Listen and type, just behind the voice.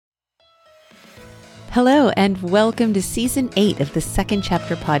Hello, and welcome to Season 8 of the Second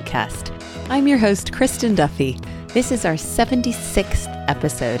Chapter podcast. I'm your host, Kristen Duffy. This is our 76th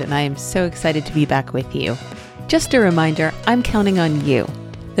episode, and I am so excited to be back with you. Just a reminder, I'm counting on you.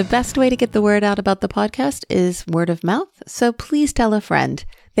 The best way to get the word out about the podcast is word of mouth, so please tell a friend.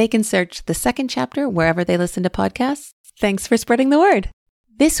 They can search the second chapter wherever they listen to podcasts. Thanks for spreading the word.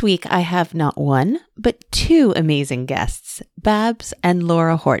 This week, I have not one, but two amazing guests, Babs and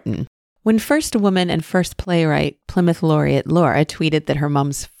Laura Horton. When First Woman and First Playwright Plymouth laureate Laura tweeted that her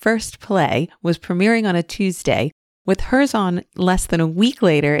mom's first play was premiering on a Tuesday, with hers on less than a week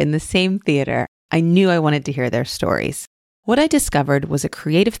later in the same theater, I knew I wanted to hear their stories. What I discovered was a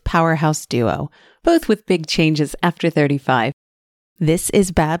creative powerhouse duo, both with big changes after 35. This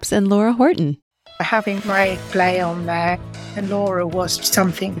is Babs and Laura Horton. Having my play on there, and Laura was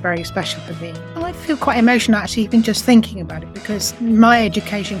something very special for me. I feel quite emotional actually even just thinking about it, because my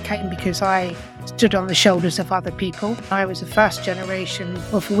education came because I stood on the shoulders of other people. I was the first generation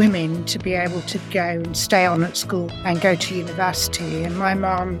of women to be able to go and stay on at school and go to university. And my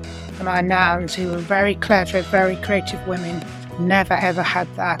mum and my nans, who were very clever, very creative women, never ever had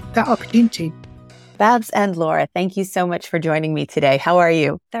that opportunity. Babs and Laura, thank you so much for joining me today. How are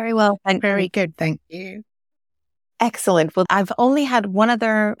you? Very well. Very good, thank you. Excellent. Well, I've only had one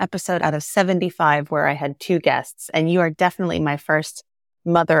other episode out of 75 where I had two guests, and you are definitely my first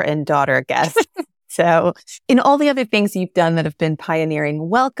mother and daughter guest. So in all the other things you've done that have been pioneering,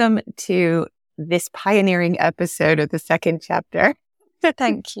 welcome to this pioneering episode of the second chapter.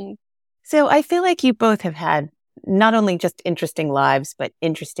 Thank you. So I feel like you both have had not only just interesting lives, but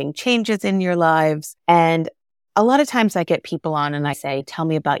interesting changes in your lives. And a lot of times I get people on and I say, tell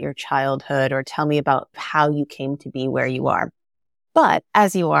me about your childhood or tell me about how you came to be where you are. But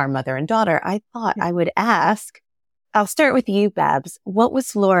as you are mother and daughter, I thought I would ask, I'll start with you, Babs. What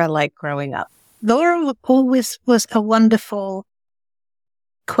was Laura like growing up? Laura always was a wonderful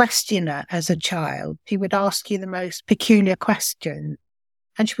questioner as a child. She would ask you the most peculiar questions.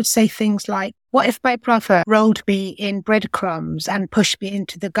 And she would say things like, what if my brother rolled me in breadcrumbs and pushed me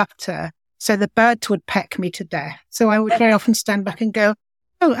into the gutter so the birds would peck me to death? So I would very often stand back and go,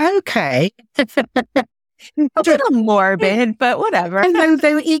 oh, okay. A little morbid, but whatever. And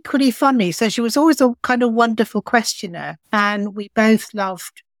they were equally funny. So she was always a kind of wonderful questioner. And we both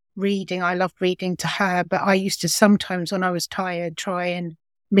loved reading. I loved reading to her, but I used to sometimes, when I was tired, try and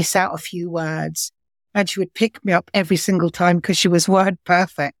miss out a few words. And she would pick me up every single time because she was word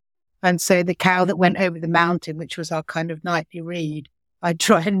perfect. And so the cow that went over the mountain, which was our kind of nightly read, I'd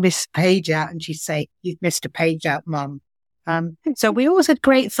try and miss a page out and she'd say, you've missed a page out, Mum. So we always had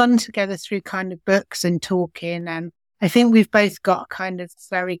great fun together through kind of books and talking. And I think we've both got a kind of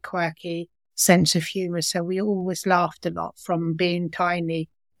very quirky sense of humour. So we always laughed a lot from being tiny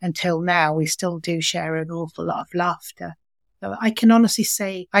until now. We still do share an awful lot of laughter. So I can honestly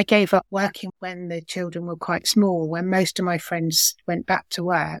say I gave up working when the children were quite small, when most of my friends went back to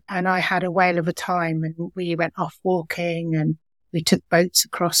work, and I had a whale of a time, and we went off walking and we took boats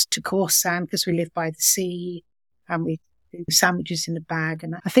across to Corsan because we live by the sea, and we did sandwiches in a bag.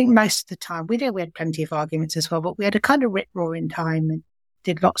 And I think most of the time, we had plenty of arguments as well, but we had a kind of rip-roaring time and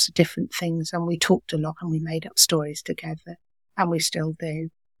did lots of different things, and we talked a lot and we made up stories together, and we still do.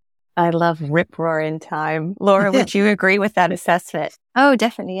 I love rip-roaring time. Laura, would you agree with that assessment? Oh,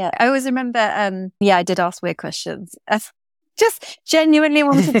 definitely, yeah. I always remember, I did ask weird questions. I just genuinely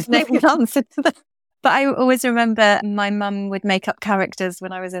wanted to know the answer to them. But I always remember my mum would make up characters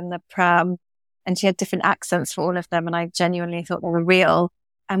when I was in the pram, and she had different accents for all of them, and I genuinely thought they were real.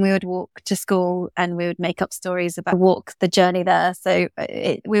 And we would walk to school and we would make up stories about the journey there. So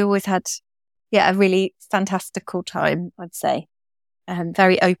we always had, a really fantastical time, I'd say.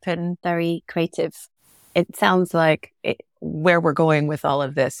 Very open, very creative. It sounds like where we're going with all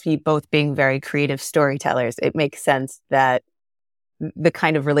of this, you both being very creative storytellers, it makes sense that the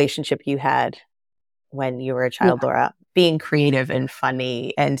kind of relationship you had when you were a child, Laura, being creative and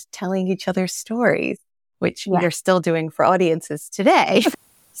funny and telling each other stories, which you're still doing for audiences today.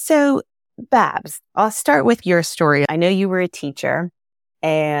 So, Babs, I'll start with your story. I know you were a teacher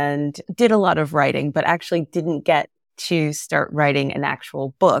and did a lot of writing, but actually didn't get to start writing an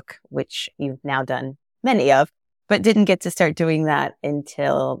actual book, which you've now done many of, but didn't get to start doing that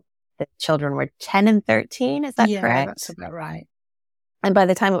until the children were 10 and 13. Is that correct? Yeah, that's about right. And by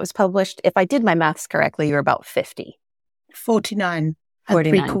the time it was published, if I did my maths correctly, you were about 50. 49.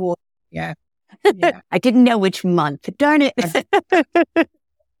 49. 3/4. Yeah. I didn't know which month. Darn it.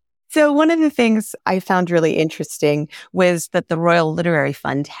 So one of the things I found really interesting was that the Royal Literary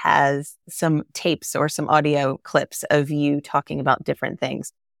Fund has some tapes or some audio clips of you talking about different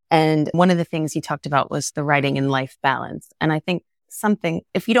things. And one of the things you talked about was the writing and life balance. And I think something,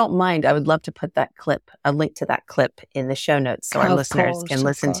 if you don't mind, I would love to put a link to that clip in the show notes so our listeners can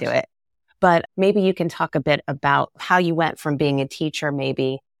listen to it. But maybe you can talk a bit about how you went from being a teacher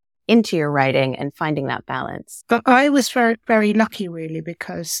maybe into your writing and finding that balance. But I was very, very lucky, really,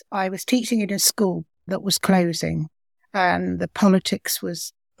 because I was teaching in a school that was closing and the politics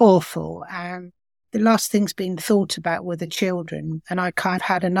was awful. And the last things being thought about were the children. And I kind of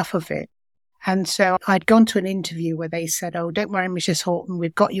had enough of it. And so I'd gone to an interview where they said, "Oh, don't worry, Mrs. Horton,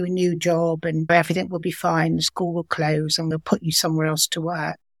 we've got you a new job and everything will be fine. The school will close and we'll put you somewhere else to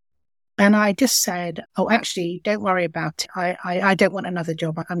work." And I just said, "Oh, actually, don't worry about it. I don't want another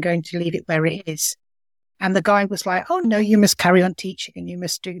job. I'm going to leave it where it is." And the guy was like, "Oh, no, you must carry on teaching and you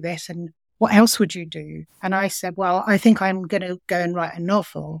must do this. And what else would you do?" And I said, "Well, I think I'm going to go and write a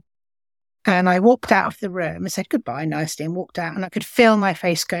novel." And I walked out of the room and said goodbye nicely and walked out. And I could feel my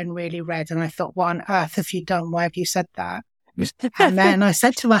face going really red. And I thought, what on earth have you done? Why have you said that? And then I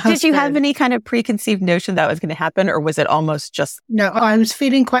said to my husband... Did you have any kind of preconceived notion that was going to happen? Or was it almost just... No, I was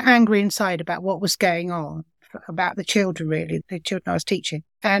feeling quite angry inside about what was going on, about the children, really, the children I was teaching.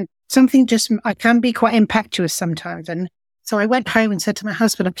 And something just... I can be quite impetuous sometimes. And so I went home and said to my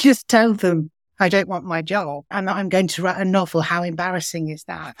husband, "I've just told them I don't want my job and that I'm going to write a novel. How embarrassing is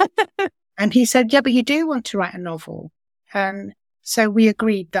that?" And he said, "Yeah, but you do want to write a novel." And so we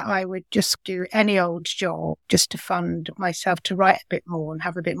agreed that I would just do any old job just to fund myself to write a bit more and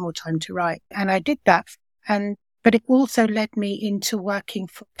have a bit more time to write. And I did that. But it also led me into working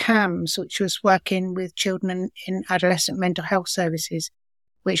for CAMS, which was working with children in adolescent mental health services,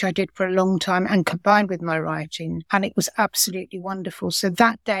 which I did for a long time and combined with my writing. And it was absolutely wonderful. So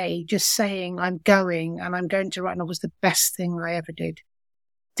that day, just saying I'm going and I'm going to write a novel was the best thing I ever did.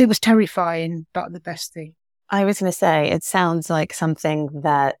 It was terrifying, but the best thing. I was going to say, it sounds like something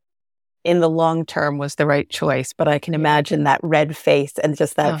that in the long term was the right choice, but I can imagine that red face and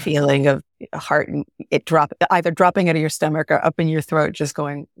just that feeling of heart, either dropping out of your stomach or up in your throat, just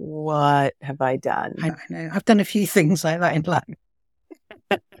going, what have I done? I know. I've done a few things like that in life.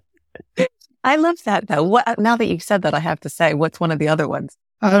 I love that, though. Now that you've said that, I have to say, what's one of the other ones?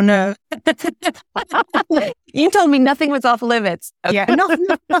 Oh, no. You told me nothing was off limits. Okay. Yeah,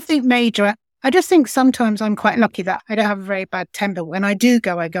 nothing major. I just think sometimes I'm quite lucky that I don't have a very bad temper. When I do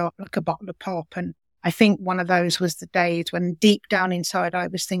go, I go up like a bottle of pop. And I think one of those was the days when deep down inside I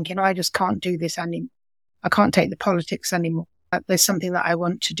was thinking, I just can't do this anymore. I can't take the politics anymore. There's something that I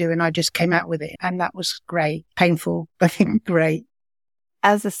want to do and I just came out with it. And that was great. Painful, but great.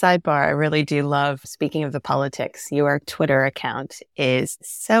 As a sidebar, I really do love, speaking of the politics, your Twitter account is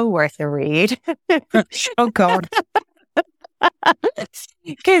so worth a read. Oh, God.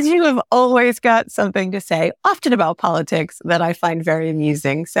 Because you have always got something to say, often about politics, that I find very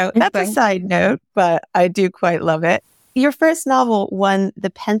amusing. So that's a side note, but I do quite love it. Your first novel won the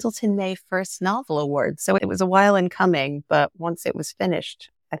Pendleton May First Novel Award. So it was a while in coming, but once it was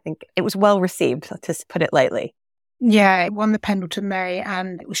finished, I think it was well received, to put it lightly. Yeah, it won the Pendleton May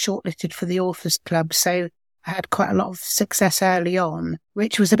and it was shortlisted for the Authors Club. So I had quite a lot of success early on,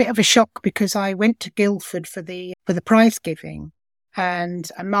 which was a bit of a shock because I went to Guildford for the prize giving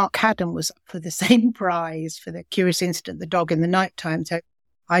and Mark Haddon was up for the same prize for The Curious Incident, The Dog in the Nighttime. So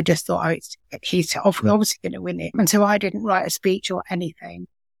I just thought, he's obviously going to win it. And so I didn't write a speech or anything.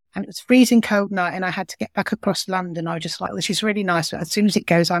 And it was a freezing cold night and I had to get back across London. I was just like, this is really nice. But as soon as it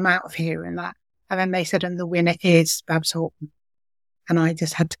goes, I'm out of here and that. And then they said, and the winner is Babs Horton. And I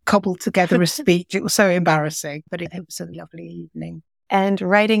just had to cobble together a speech. It was so embarrassing, but it was a lovely evening. And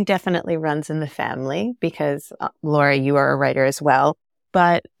writing definitely runs in the family because, Laura, you are a writer as well.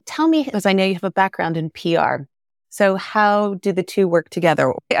 But tell me, because I know you have a background in PR. So how do the two work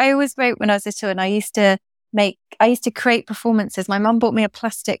together? I always wrote when I was little and I used to create performances. My mum bought me a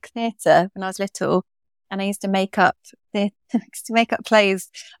plastic theatre when I was little. And I used to make up plays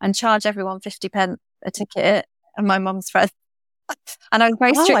and charge everyone 50p a ticket and my mum's friends. And I was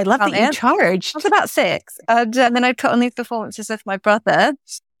very strict. I love that you charged. I was about 6. And then I'd put on these performances with my brother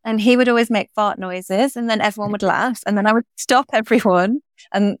and he would always make fart noises and then everyone would laugh. And then I would stop everyone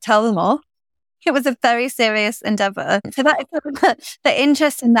and tell them off. It was a very serious endeavour. So the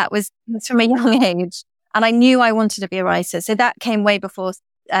interest in that was from a young age. And I knew I wanted to be a writer. So that came way before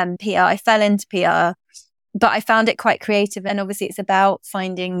PR. I fell into PR. But I found it quite creative. And obviously it's about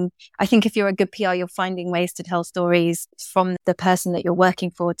I think if you're a good PR, you're finding ways to tell stories from the person that you're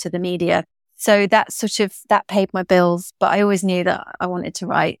working for to the media. So that paid my bills. But I always knew that I wanted to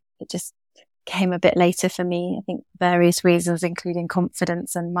write. It just came a bit later for me. I think various reasons, including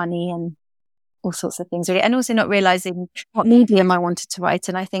confidence and money and all sorts of things really. And also not realizing what medium I wanted to write.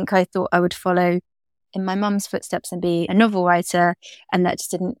 And I think I thought I would follow in my mum's footsteps and be a novel writer. And that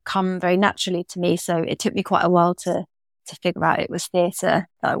just didn't come very naturally to me. So it took me quite a while to figure out it was theatre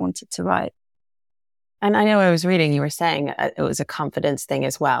that I wanted to write. And I know I was reading, you were saying it was a confidence thing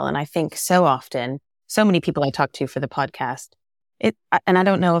as well. And I think so often, so many people I talk to for the podcast, and I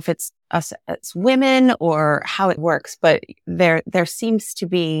don't know if it's us as women or how it works, but there seems to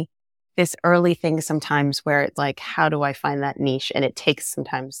be this early thing sometimes where it's like, how do I find that niche? And it takes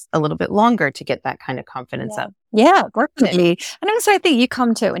sometimes a little bit longer to get that kind of confidence up. Yeah, definitely. And also I think you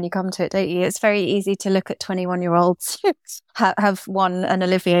come to it when you come to it, don't you? It's very easy to look at 21-year-olds who have won an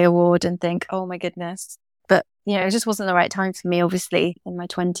Olivier Award and think, oh my goodness. But, it just wasn't the right time for me, obviously, in my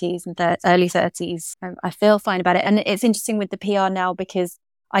 20s and early 30s. I feel fine about it. And it's interesting with the PR now because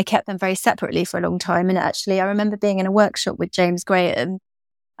I kept them very separately for a long time. And actually, I remember being in a workshop with James Graham,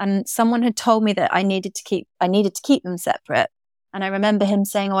 and someone had told me that I needed to keep them separate. And I remember him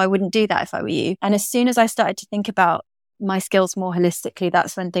saying, oh, I wouldn't do that if I were you. And as soon as I started to think about my skills more holistically,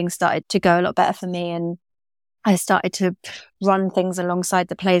 that's when things started to go a lot better for me. And I started to run things alongside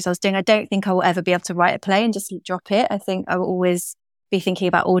the plays I was doing. I don't think I will ever be able to write a play and just drop it. I think I will always be thinking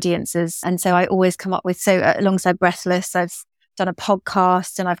about audiences. And so I always come up with, alongside Breathless, I've done a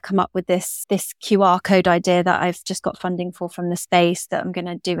podcast and I've come up with this QR code idea that I've just got funding for from the Space that I'm going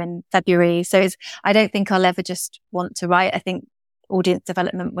to do in February. So I don't think I'll ever just want to write. I think audience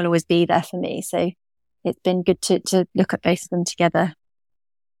development will always be there for me. So it's been good to look at both of them together.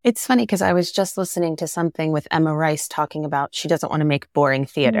 It's funny because I was just listening to something with Emma Rice talking about she doesn't want to make boring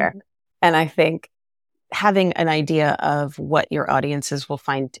theater. And I think having an idea of what your audiences will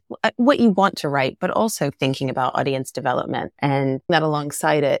find, what you want to write, but also thinking about audience development and that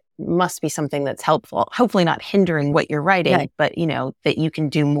alongside it must be something that's helpful, hopefully not hindering what you're writing, but that you can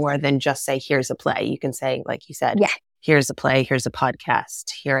do more than just say, here's a play. You can say, like you said, here's a play, here's a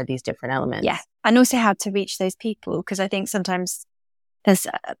podcast, here are these different elements. Yeah. And also how to reach those people. Because I think sometimes there's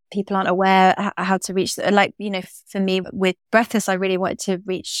people aren't aware how to reach, for me with Breathless, I really wanted to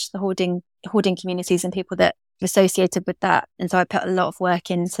reach the hoarding communities and people that are associated with that. And so I put a lot of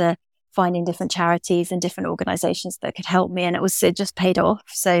work into finding different charities and different organizations that could help me. And it just paid off.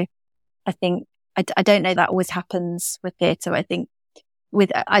 So I think, I don't know that always happens with theatre. I think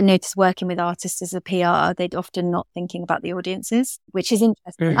I noticed working with artists as a PR, they'd often not thinking about the audiences, which is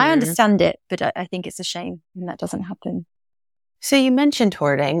interesting. Mm-hmm. I understand it, but I think it's a shame when that doesn't happen. So you mentioned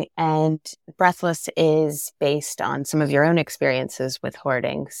hoarding, and Breathless is based on some of your own experiences with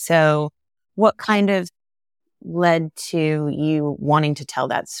hoarding. So what kind of led to you wanting to tell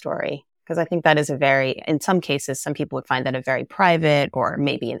that story? Because I think that is in some cases, some people would find that a very private or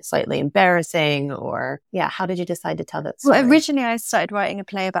maybe slightly embarrassing how did you decide to tell that story? Well, originally I started writing a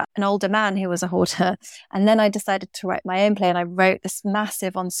play about an older man who was a hoarder. And then I decided to write my own play and I wrote this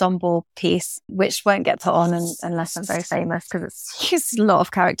massive ensemble piece, which won't get put on unless I'm very famous because it's a lot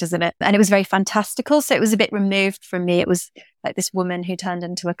of characters in it. And it was very fantastical. So it was a bit removed from me. It was like this woman who turned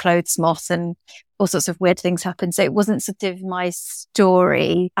into a clothes moth and all sorts of weird things happened. So it wasn't sort of my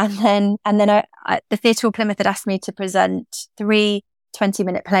story. And then the Theatre of Plymouth had asked me to present 3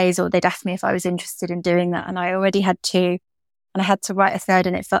 20-minute plays, or they'd asked me if I was interested in doing that. And I already had 2, and I had to write a third,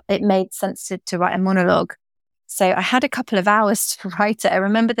 and it made sense to write a monologue. So I had a couple of hours to write it. I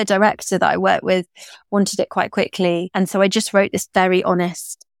remember the director that I worked with wanted it quite quickly. And so I just wrote this very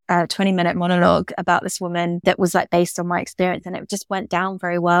honest 20-minute monologue about this woman that was based on my experience, and it just went down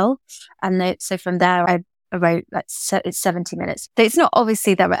very well. And so from there, I wrote it's 70 minutes. So it's not,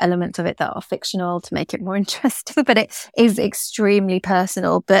 obviously there are elements of it that are fictional to make it more interesting, but it is extremely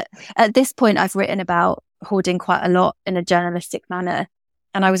personal. But at this point, I've written about hoarding quite a lot in a journalistic manner.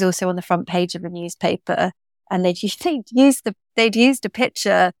 And I was also on the front page of a newspaper, and they'd used a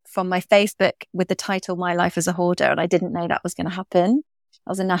picture from my Facebook with the title "My Life as a Hoarder," and I didn't know that was going to happen.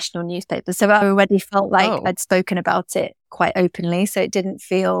 That was a national newspaper. So I already felt like I'd spoken about it quite openly. So it didn't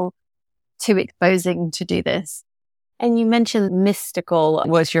feel too exposing to do this. And you mentioned mystical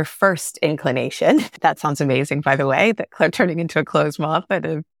was your first inclination. That sounds amazing, by the way, that turning into a clothes moth and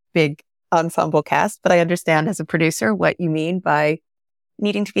a big ensemble cast. But I understand as a producer what you mean by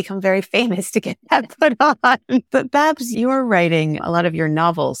needing to become very famous to get that put on. But Babs, you're writing, a lot of your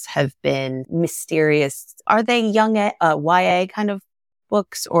novels have been mysterious. Are they young YA kind of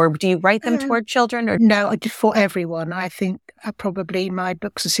books, or do you write them toward children? Or no, for everyone. I think probably my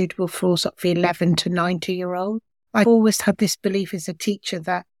books are suitable for sort of 11 to 90-year-old. I always had this belief as a teacher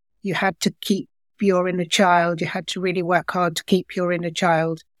that you had to keep your inner child. You had to really work hard to keep your inner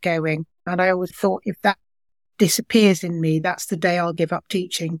child going. And I always thought if that disappears in me, that's the day I'll give up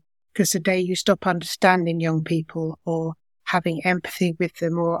teaching. because the day you stop understanding young people or having empathy with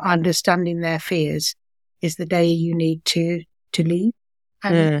them or understanding their fears is the day you need to leave.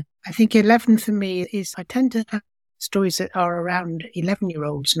 And I think 11 for me is, I tend to have stories that are around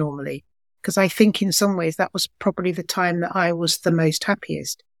 11-year-olds normally, because I think in some ways that was probably the time that I was the most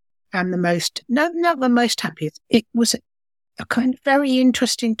happiest and not the most happiest. It was a kind of very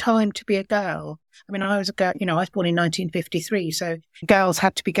interesting time to be a girl. I mean, I was a girl, I was born in 1953, so girls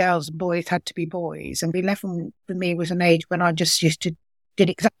had to be girls and boys had to be boys. And 11 for me was an age when I just did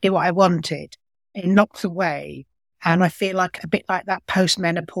exactly what I wanted in lots of ways. And I feel like a bit like that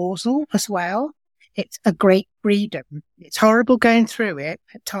post-menopausal as well. It's a great freedom. It's horrible going through it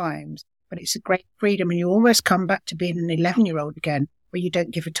at times, but it's a great freedom. And you almost come back to being an 11-year-old again, where you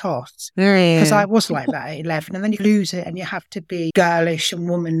don't give a toss. Because I was like that at 11, and then you lose it and you have to be girlish and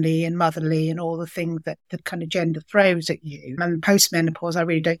womanly and motherly and all the things that the kind of gender throws at you. And post-menopause, I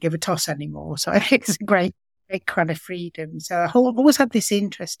really don't give a toss anymore. So I think it's a great kind of freedom. So I've always had this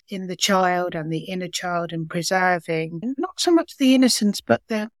interest in the child and the inner child and preserving, not so much the innocence, but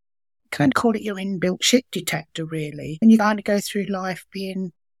the kind of call it your inbuilt shit detector, really. And you kind of go through life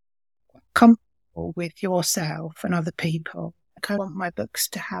being comfortable with yourself and other people. I want my books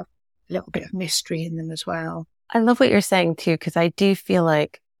to have a little bit of mystery in them as well. I love what you're saying too, because I do feel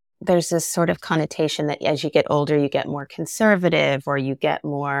like there's this sort of connotation that as you get older, you get more conservative or you get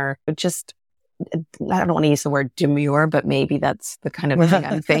more just, I don't want to use the word demure, but maybe that's the kind of thing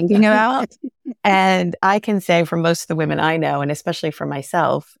I'm thinking about. And I can say for most of the women I know, and especially for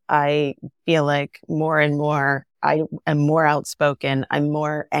myself, I feel like more and more I am more outspoken. I'm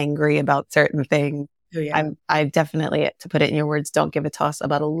more angry about certain things. Oh, yeah. I definitely, to put it in your words, don't give a toss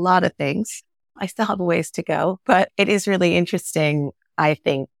about a lot of things. I still have a ways to go, but it is really interesting. I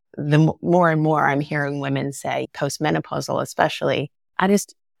think the more and more I'm hearing women say, postmenopausal especially, I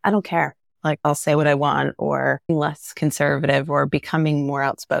don't care. Like, I'll say what I want, or less conservative, or becoming more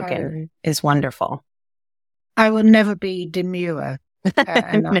outspoken is wonderful. I will never be demure.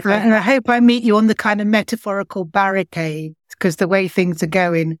 And I hope I meet you on the kind of metaphorical barricade, because the way things are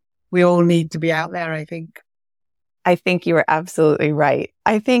going, we all need to be out there, I think. I think you are absolutely right.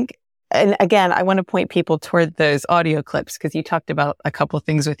 I think, and again, I want to point people toward those audio clips, because you talked about a couple of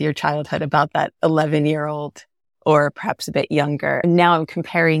things with your childhood about that 11-year-old or perhaps a bit younger. And now I'm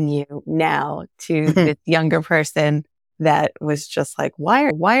comparing you now to this younger person that was just like,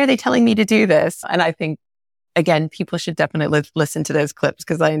 why are they telling me to do this? And I think, again, people should definitely listen to those clips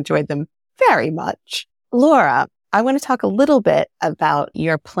because I enjoyed them very much. Laura, I want to talk a little bit about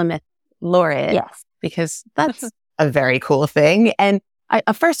your Plymouth laureate. Yes. Because that's a very cool thing. And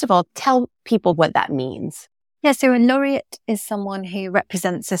first of all, tell people what that means. Yeah, so a laureate is someone who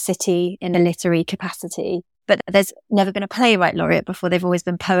represents a city in a literary capacity, but there's never been a playwright laureate before. They've always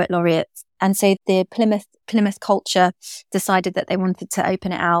been poet laureates. And so the Plymouth culture decided that they wanted to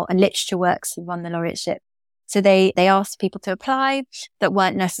open it out, and Literature Works, who won the laureateship. So they asked people to apply that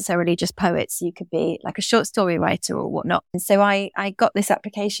weren't necessarily just poets. You could be like a short story writer or whatnot. And so I got this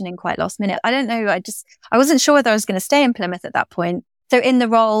application in quite last minute. I don't know. I wasn't sure whether I was going to stay in Plymouth at that point. So in the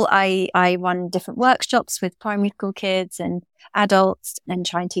role, I run different workshops with primary school kids and adults and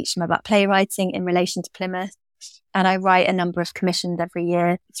try and teach them about playwriting in relation to Plymouth. And I write a number of commissions every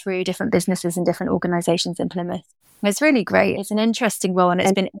year through different businesses and different organizations in Plymouth. It's really great. It's an interesting role, and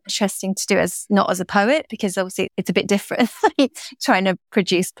it's been interesting to do not as a poet, because obviously it's a bit different trying to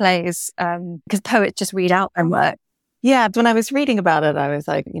produce plays, because poets just read out their work. Yeah. When I was reading about it, I was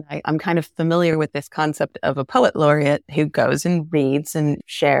like, I'm kind of familiar with this concept of a poet laureate who goes and reads and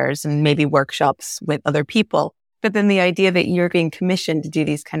shares and maybe workshops with other people. But then the idea that you're being commissioned to do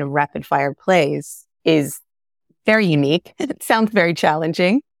these kind of rapid fire plays is very unique. It sounds very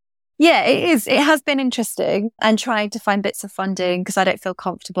challenging. Yeah, it is. It has been interesting, and trying to find bits of funding, because I don't feel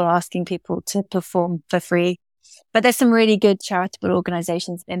comfortable asking people to perform for free. But there's some really good charitable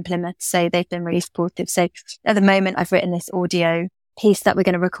organizations in Plymouth, so they've been really supportive. So at the moment, I've written this audio piece that we're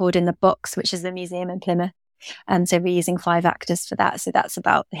going to record in the Box, which is the museum in Plymouth. And so we're using 5 actors for that. So that's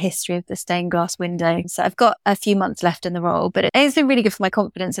about the history of the stained glass window. So I've got a few months left in the role, but it's been really good for my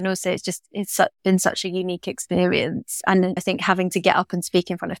confidence. And also it's been such a unique experience. And I think having to get up and speak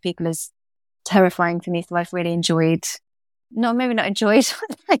in front of people is terrifying for me. So I've really enjoyed, maybe not enjoyed.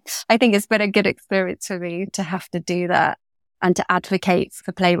 I think it's been a good experience for me to have to do that and to advocate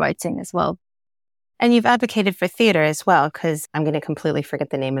for playwriting as well. And you've advocated for theatre as well, because I'm going to completely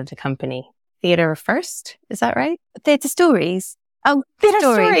forget the name of the company. Theatre First, is that right? Theatre Stories. Oh, Theatre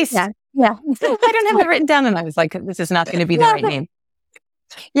Stories. Yeah. I don't have it written down, and I was like, this is not going to be the right name.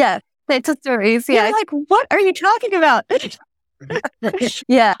 Yeah, Theatre Stories. Yeah. You're like, what are you talking about?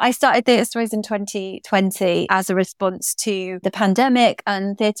 Yeah, I started Theatre Stories in 2020 as a response to the pandemic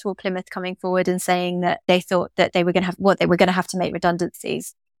and Theatre World Plymouth coming forward and saying that they thought that they were going to have to make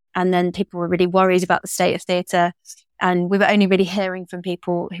redundancies. And then people were really worried about the state of theatre. And we were only really hearing from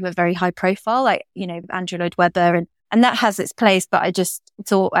people who were very high profile, like, Andrew Lloyd Webber. And that has its place. But I just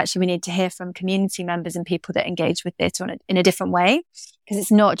thought actually we need to hear from community members and people that engage with theatre in a different way, because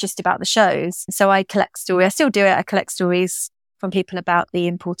it's not just about the shows. So I collect stories. I still do it. I collect stories from people about the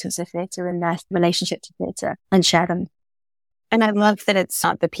importance of theatre and their relationship to theatre and share them. And I love that it's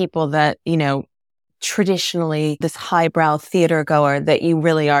not the people that, traditionally this highbrow theatre goer, that you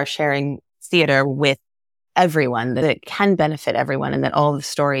really are sharing theatre with everyone, that it can benefit everyone, and that all the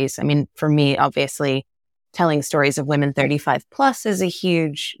stories, for me, obviously, telling stories of women 35 plus is a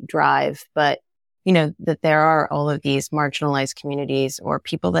huge drive, but that there are all of these marginalized communities or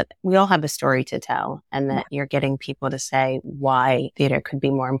people that we all have a story to tell, and that you're getting people to say why theatre could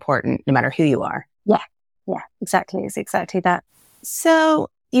be more important no matter who you are. Yeah, exactly. It's exactly that. So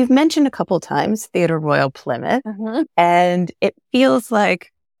you've mentioned a couple times Theatre Royal Plymouth, and it feels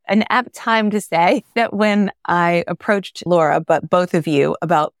like an apt time to say that when I approached Laura, but both of you,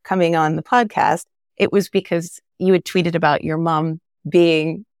 about coming on the podcast, it was because you had tweeted about your mom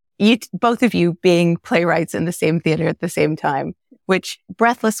both of you being playwrights in the same theatre at the same time, which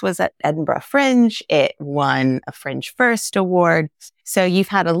Breathless was at Edinburgh Fringe. It won a Fringe First Award. So you've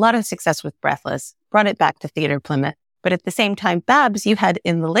had a lot of success with Breathless, brought it back to Theatre Plymouth. But at the same time, Babs, you had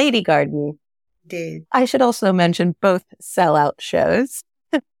In the Lady Garden. Did. I should also mention both sellout shows.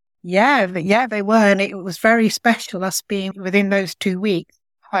 Yeah, they were. And it was very special, us being within those 2 weeks.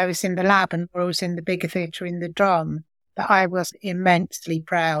 I was in the lab and I was in the bigger theatre in the Drum. But I was immensely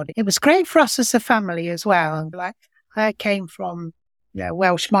proud. It was great for us as a family as well. Like, I came from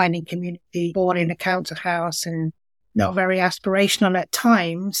Welsh mining community, born in a council house and not very aspirational at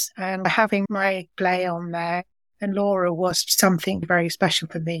times. And having my play on there and Laura was something very special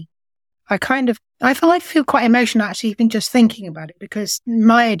for me. I feel quite emotional actually even just thinking about it, because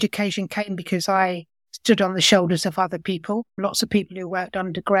my education came because I stood on the shoulders of other people. Lots of people who worked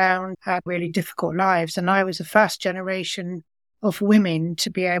underground had really difficult lives. And I was the first generation of women to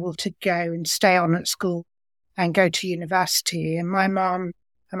be able to go and stay on at school and go to university. And my mum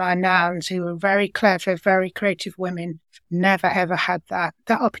and my nans, who were very clever, very creative women, never ever had that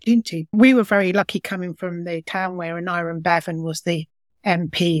opportunity. We were very lucky coming from the town where Aneurin Bevan was the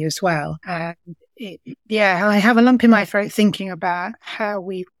MP as well. And I have a lump in my throat thinking about how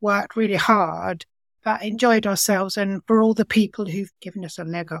we worked really hard but enjoyed ourselves, and for all the people who've given us a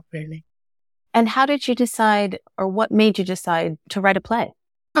leg up, really. And how did you decide, or what made you decide to write a play?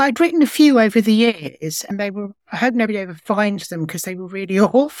 I'd written a few over the years, and I hope nobody ever finds them because they were really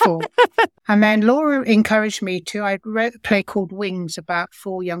awful. And then Laura encouraged me I wrote a play called Wings about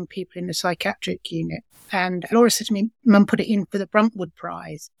 4 young people in the psychiatric unit. And Laura said to me, Mum, put it in for the Bruntwood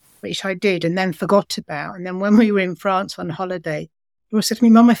Prize, which I did and then forgot about. And then when we were in France on holiday, Laura said to me,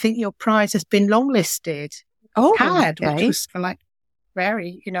 Mum, I think your prize has been longlisted. Which was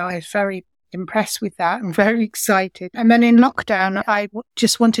very, I was very impressed with that and very excited. And then in lockdown, I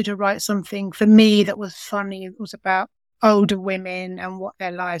just wanted to write something for me that was funny. It was about older women and what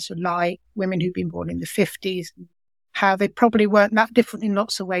their lives were like, women who'd been born in the 50s, and how they probably weren't that different in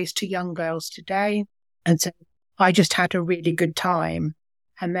lots of ways to young girls today. And so I just had a really good time.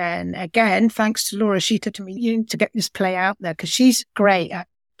 And then again, thanks to Laura, she said to me, you need to get this play out there, because she's great at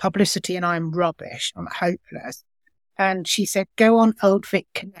publicity and I'm rubbish. I'm hopeless. And she said, go on Old Vic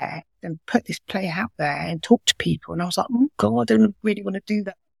Connect and put this play out there and talk to people. And I was like, oh God, I don't really want to do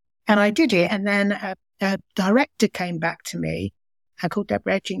that. And I did it. And then a director came back to me called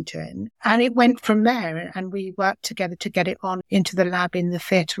Deborah Edgington. And it went from there. And we worked together to get it on into the lab in the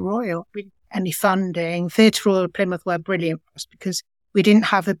Theatre Royal. We didn't have any funding. Theatre Royal Plymouth were brilliant for us because we didn't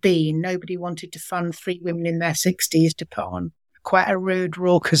have a bean. Nobody wanted to fund 3 women in their 60s to put on quite a rude,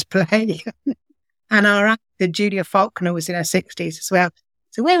 raucous play. And our actor, Julia Faulkner, was in her 60s as well.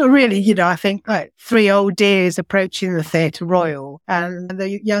 So we were really, I think, like 3 old dears approaching the Theatre Royal. And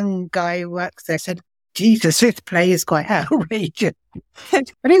the young guy who works there said, Jesus, this play is quite outrageous.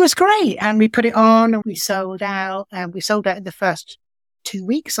 But it was great. And we put it on and we sold out. And we sold out in the first 2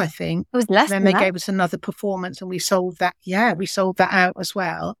 weeks, I think. It was less than that. Then they gave us another performance and we sold that. Yeah, we sold that out as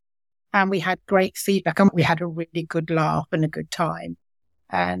well. And we had great feedback and we had a really good laugh and a good time.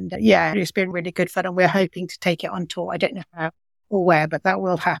 And it's been really good fun. And we're hoping to take it on tour. I don't know how or where, but that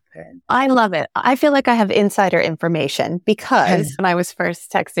will happen. I love it. I feel like I have insider information because when I was first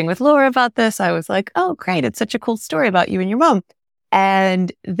texting with Laura about this, I was like, oh, great. It's such a cool story about you and your mom.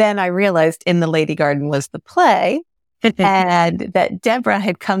 And then I realized In the Lady Garden was the play. and that Deborah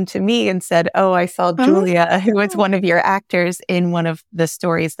had come to me and said, oh, I saw Julia, who was one of your actors in one of the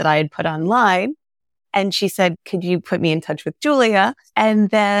stories that I had put online. And she said, could you put me in touch with Julia? And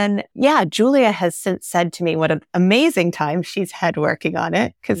then, Julia has since said to me what an amazing time she's had working on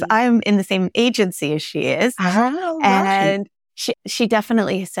it, because I'm in the same agency as she is. And she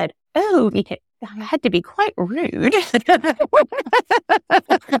definitely said, oh, I had to be quite rude.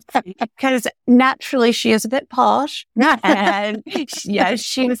 Because naturally she is a bit posh. And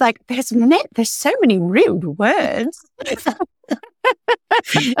she was like, there's so many rude words.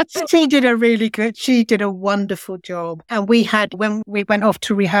 She did a wonderful job. And when we went off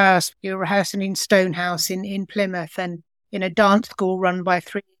to rehearse, we were rehearsing in Stonehouse in Plymouth, and in a dance school run by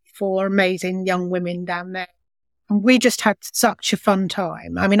 3-4 amazing young women down there. And we just had such a fun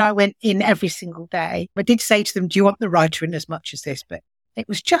time. I mean, I went in every single day. I did say to them, do you want the writer in as much as this? But it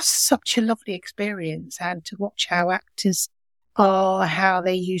was just such a lovely experience. And to watch how actors are, how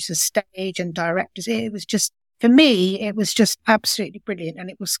they use the stage, and directors, it was just, for me, it was just absolutely brilliant. And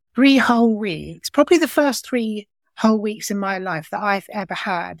it was 3 whole weeks, probably the first 3 whole weeks in my life that I've ever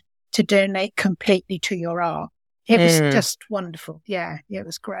had to donate completely to your art. It was just wonderful. Yeah, it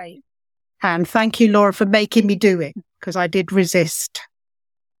was great. And thank you, Laura, for making me do it, because I did resist.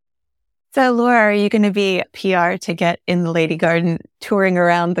 So, Laura, are you going to be PR to get in the Lady Garden, touring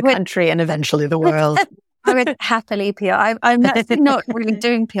around the country and eventually the world? I would happily PR. I'm actually not really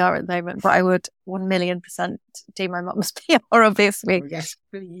doing PR at the moment, but I would 1,000,000% do my mum's PR, obviously. Oh, yes,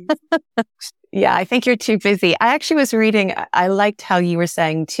 please. Yeah, I think you're too busy. I actually was reading, I liked how you were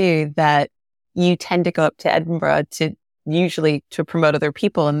saying too, that you tend to go up to Edinburgh usually to promote other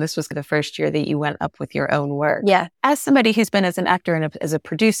people. And this was the first year that you went up with your own work. Yeah. As somebody who's been as an actor and as a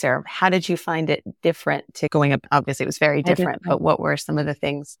producer, how did you find it different to going up? Obviously, it was very different, but what were some of the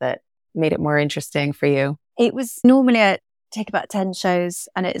things that made it more interesting for you? It was normally I take about 10 shows,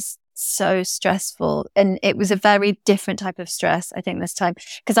 and it's so stressful. And it was a very different type of stress, I think, this time,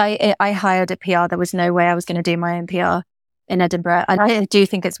 because I hired a PR. There was no way I was going to do my own PR in Edinburgh. And I do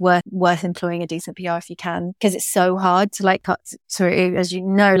think it's worth employing a decent PR if you can, because it's so hard to cut through, as you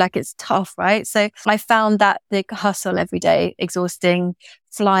know, it's tough, right? So I found that the hustle every day exhausting,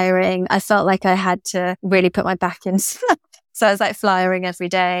 flyering. I felt like I had to really put my back in. So I was flyering every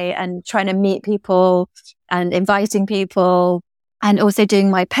day and trying to meet people and inviting people, and also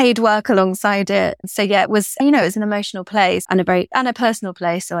doing my paid work alongside it. So it was, it was an emotional place and a personal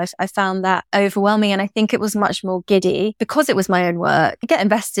place. So I found that overwhelming. And I think it was much more giddy because it was my own work. I get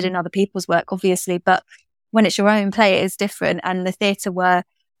invested in other people's work, obviously, but when it's your own play, it is different. And the theatre were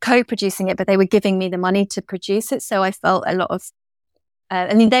co-producing it, but they were giving me the money to produce it. So I felt a lot of,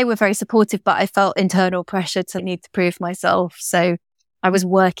 they were very supportive, but I felt internal pressure to need to prove myself. So I was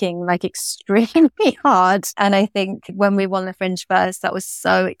working extremely hard. And I think when we won the Fringe first, that was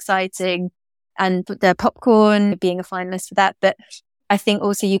so exciting. And the popcorn, being a finalist for that. But I think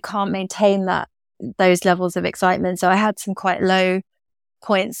also you can't maintain those levels of excitement. So I had some quite low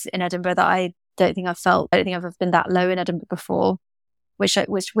points in Edinburgh that I don't think I've ever been that low in Edinburgh before, which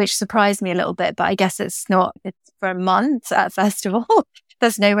surprised me a little bit. But I guess it's for a month at a festival.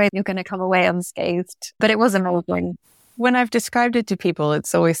 There's no way you're going to come away unscathed. But it was amazing. When I've described it to people,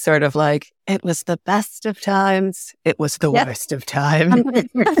 it's always sort of like, it was the best of times, it was the worst of times.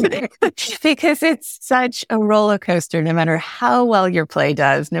 Because it's such a roller coaster, no matter how well your play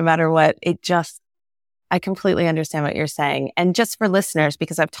does, no matter what, I completely understand what you're saying. And just for listeners,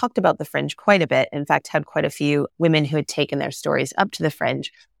 because I've talked about the Fringe quite a bit, in fact, had quite a few women who had taken their stories up to the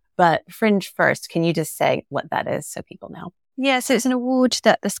Fringe. But Fringe first, can you just say what that is so people know? Yeah, so it's an award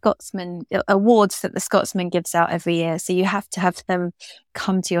that the Scotsman gives out every year. So you have to have them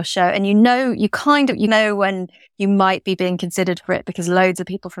come to your show, and you know when you might be being considered for it, because loads of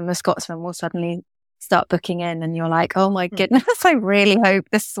people from the Scotsman will suddenly start booking in, and you're like, oh my goodness, I really hope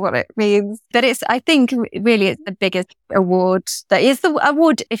this is what it means. But I think really it's the biggest award. That is the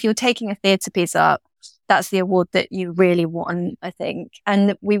award if you're taking a theatre piece up. That's the award that you really want, I think.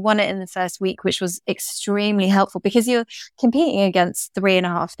 And we won it in the first week, which was extremely helpful because you're competing against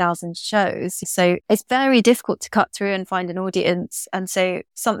 3,500 shows. So it's very difficult to cut through and find an audience. And so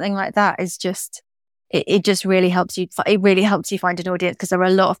something like that is just, it just really helps you. It really helps you find an audience because there are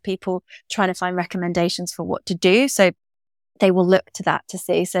a lot of people trying to find recommendations for what to do. So they will look to that to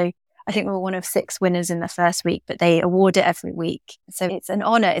see. So I think we were one of 6 winners in the first week, but they award it every week. So it's an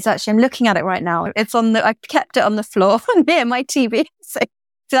honor. It's actually, I'm looking at it right now. I kept it on the floor near my TV. So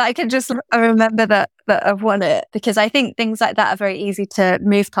I can just remember that I've won it, because I think things like that are very easy to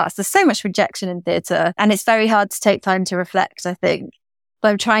move past. There's so much rejection in theatre, and it's very hard to take time to reflect, I think.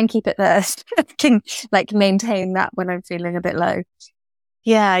 But I try and keep it there. Can like maintain that when I'm feeling a bit low.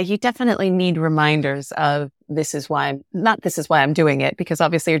 Yeah, you definitely need reminders of this is why I'm doing it, because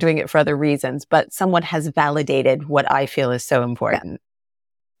obviously you're doing it for other reasons, but someone has validated what I feel is so important.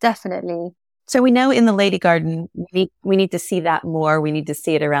 Yeah, definitely. So we know in the Lady Garden, we need to see that more. We need to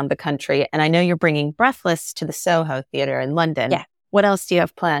see it around the country. And I know you're bringing Breathless to the Soho Theatre in London. Yeah. What else do you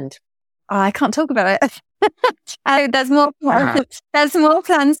have planned? Oh, I can't talk about it. There's more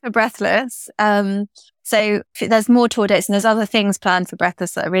plans for Breathless. So there's more tour dates and there's other things planned for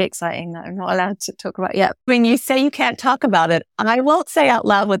Breathless that are really exciting that I'm not allowed to talk about yet. When you say you can't talk about it, I won't say out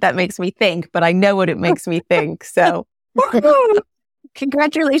loud what that makes me think, but I know what it makes me think. So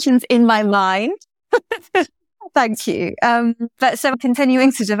congratulations in my mind. Thank you. But so I'm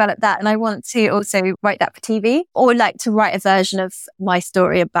continuing to develop that, and I want to also write that for TV, or like to write a version of my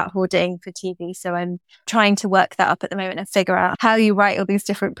story about hoarding for TV. So I'm trying to work that up at the moment and figure out how you write all these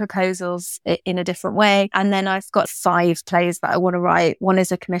different proposals in a different way. And then I've got 5 plays that I want to write. One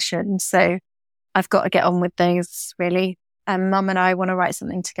is a commission, so I've got to get on with those really. And Mum and I want to write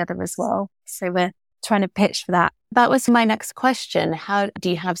something together as well. So we're trying to pitch for that. That was my next question. How do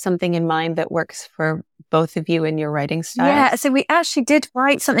you have something in mind that works for both of you in your writing style? Yeah, so we actually did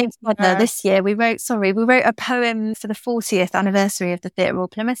write something together this year. We wrote a poem for the 40th anniversary of the Theatre Royal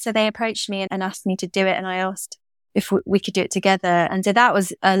Plymouth. So they approached me and asked me to do it, and I asked if we could do it together. And so that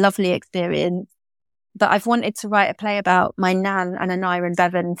was a lovely experience. But I've wanted to write a play about my nan and Anaya and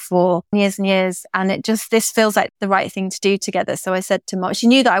Bevan for years and years. And this feels like the right thing to do together. So I said to Mom, she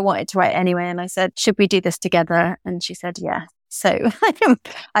knew that I wanted to write anyway. And I said, should we do this together? And she said, yeah. So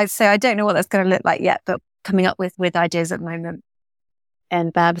I don't know what that's going to look like yet, but coming up with ideas at the moment.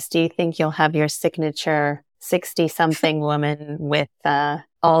 And Babs, do you think you'll have your signature 60-something woman with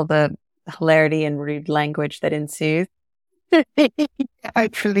all the hilarity and rude language that ensues?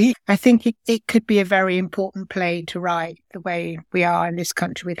 Hopefully. I think it could be a very important play to write the way we are in this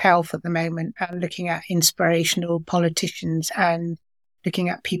country with health at the moment, and looking at inspirational politicians and looking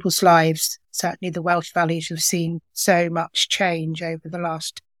at people's lives. Certainly the Welsh Valleys have seen so much change over the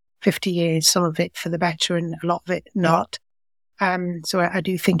last 50 years, some of it for the better and a lot of it not. So I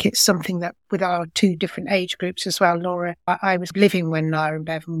do think it's something that with our 2 different age groups as well, Laura, I was living when Nara and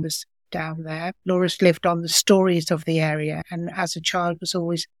Bevan was down there. Laura's lived on the stories of the area, and as a child was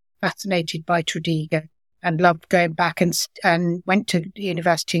always fascinated by Tredegar and loved going back and went to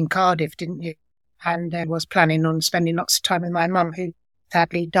university in Cardiff, didn't you? And was planning on spending lots of time with my mum, who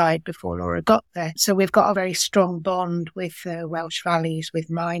sadly died before Laura got there. So we've got a very strong bond with Welsh Valleys, with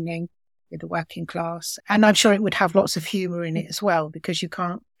mining, with the working class. And I'm sure it would have lots of humour in it as well, because you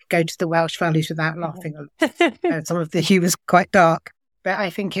can't go to the Welsh Valleys without laughing a lot. Some of the humour's quite dark. But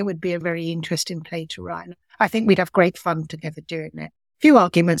I think it would be a very interesting play to write. I think we'd have great fun together doing it. A few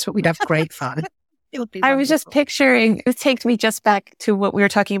arguments, but we'd have great fun. It would be wonderful. I was just picturing, it takes me just back to what we were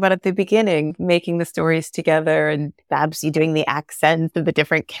talking about at the beginning, making the stories together and Babs, you doing the accents of the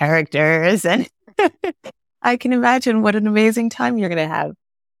different characters. And I can imagine what an amazing time you're going to have.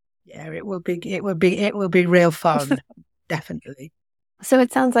 Yeah, it will be real fun. Definitely. So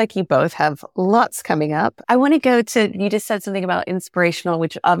it sounds like you both have lots coming up. I want to go to, you just said something about inspirational,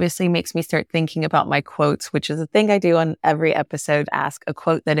 which obviously makes me start thinking about my quotes, which is a thing I do on every episode, ask a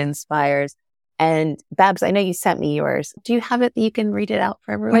quote that inspires. And Babs, I know you sent me yours. Do you have it that you can read it out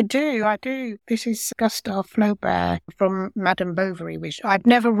for everyone? I do. This is Gustave Flaubert from Madame Bovary, which I've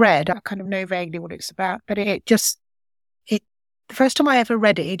never read. I kind of know vaguely what it's about, but the first time I ever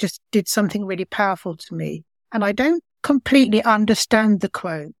read it, it just did something really powerful to me. And I don't completely understand the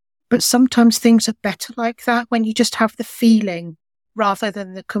quote, but sometimes things are better like that, when you just have the feeling rather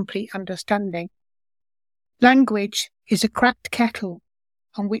than the complete understanding. Language is a cracked kettle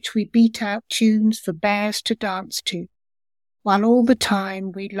on which we beat out tunes for bears to dance to, while all the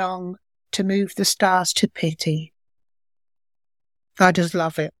time we long to move the stars to pity. I just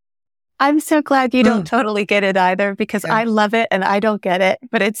love it. I'm so glad you don't totally get it either, because I love it and I don't get it,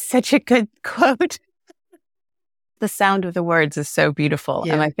 but it's such a good quote. The sound of the words is so beautiful.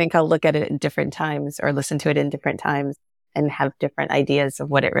 Yeah. And I think I'll look at it in different times or listen to it in different times and have different ideas of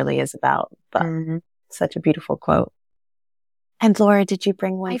what it really is about. But such a beautiful quote. And Laura, did you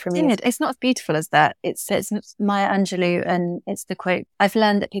bring one for me? It's not as beautiful as that. It's Maya Angelou, and it's the quote, I've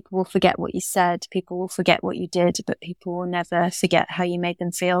learned that people will forget what you said, people will forget what you did, but people will never forget how you made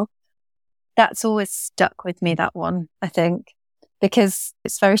them feel. That's always stuck with me, that one, I think, because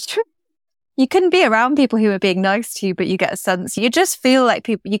it's very true. You couldn't be around people who are being nice to you, but you get a sense, you just feel like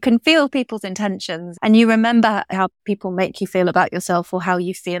you can feel people's intentions, and you remember how people make you feel about yourself or how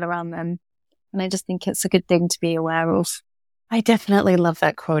you feel around them. And I just think it's a good thing to be aware of. I definitely love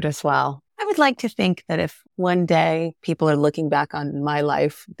that quote as well. I would like to think that if one day people are looking back on my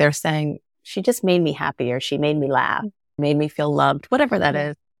life, they're saying, she just made me happy, or she made me laugh, made me feel loved, whatever that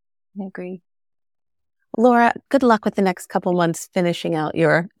is. I agree. Laura, good luck with the next couple months finishing out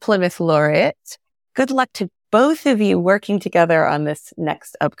your Plymouth Laureate. Good luck to both of you working together on this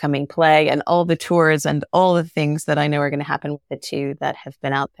next upcoming play and all the tours and all the things that I know are going to happen with the two that have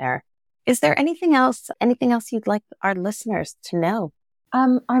been out there. Is there anything else you'd like our listeners to know?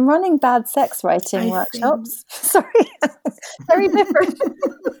 I'm running bad sex writing workshops. Sorry. Very different.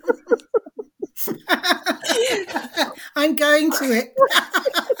 I'm going to it.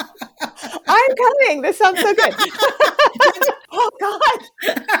 I'm coming. This sounds so good. Oh, God.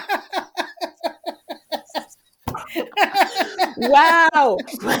 Wow.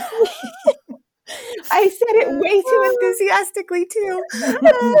 I said it way too enthusiastically, too.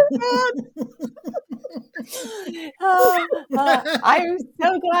 I'm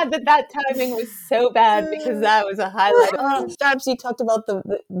so glad that timing was so bad, because that was a highlight. Stabs, you talked about the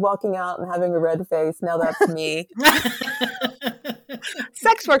walking out and having a red face. Now that's me.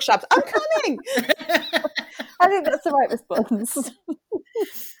 Sex workshops. I'm coming. I think that's the right response.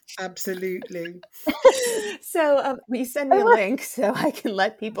 Absolutely. So will you send me a link so I can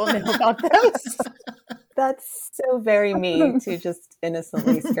let people know about those? That's so very me to just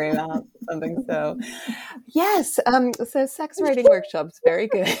innocently scream out something. So yes, so sex writing workshops, very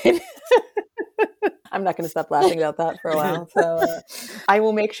good. I'm not going to stop laughing about that for a while. So I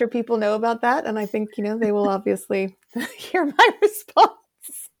will make sure people know about that. And I think, they will obviously hear my response.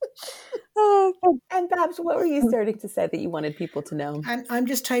 And Babs, what were you starting to say that you wanted people to know? And I'm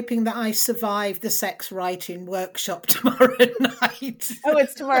just hoping that I survive the sex writing workshop tomorrow night. Oh,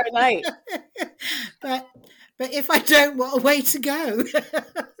 it's tomorrow night. But if I don't, what a way to go.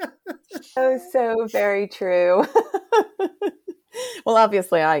 Oh, so very true. Well,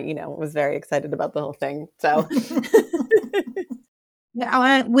 obviously I, was very excited about the whole thing. So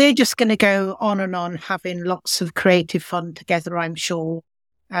we're just going to go on and on, having lots of creative fun together, I'm sure,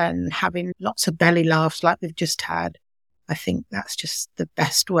 and having lots of belly laughs like we've just had. I think that's just the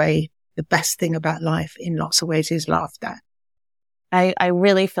best way. The best thing about life in lots of ways is laughter. I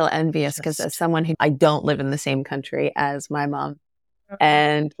really feel envious, because as someone who, I don't live in the same country as my mom.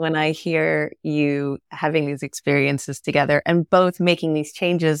 And when I hear you having these experiences together and both making these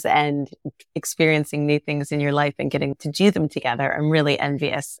changes and experiencing new things in your life and getting to do them together, I'm really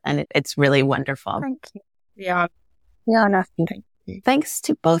envious, and it's really wonderful. Thank you. Yeah. Yeah, no. Thank you. Thanks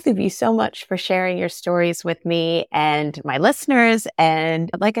to both of you so much for sharing your stories with me and my listeners.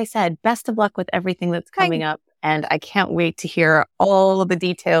 And like I said, best of luck with everything that's coming up. And I can't wait to hear all of the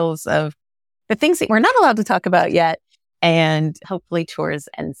details of the things that we're not allowed to talk about yet, and hopefully tours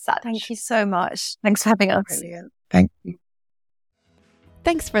and such. Thank you so much. Thanks for having us. Brilliant. Thank you.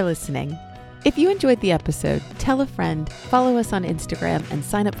 Thanks for listening. If you enjoyed the episode, tell a friend, follow us on Instagram, and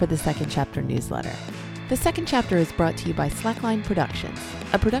sign up for the Second Chapter newsletter. The Second Chapter is brought to you by Slackline Productions,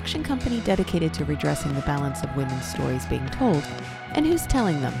 a production company dedicated to redressing the balance of women's stories being told and who's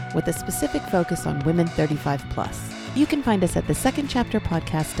telling them, with a specific focus on women 35 plus. You can find us at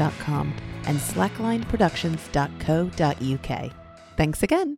thesecondchapterpodcast.com and slacklineproductions.co.uk. Thanks again.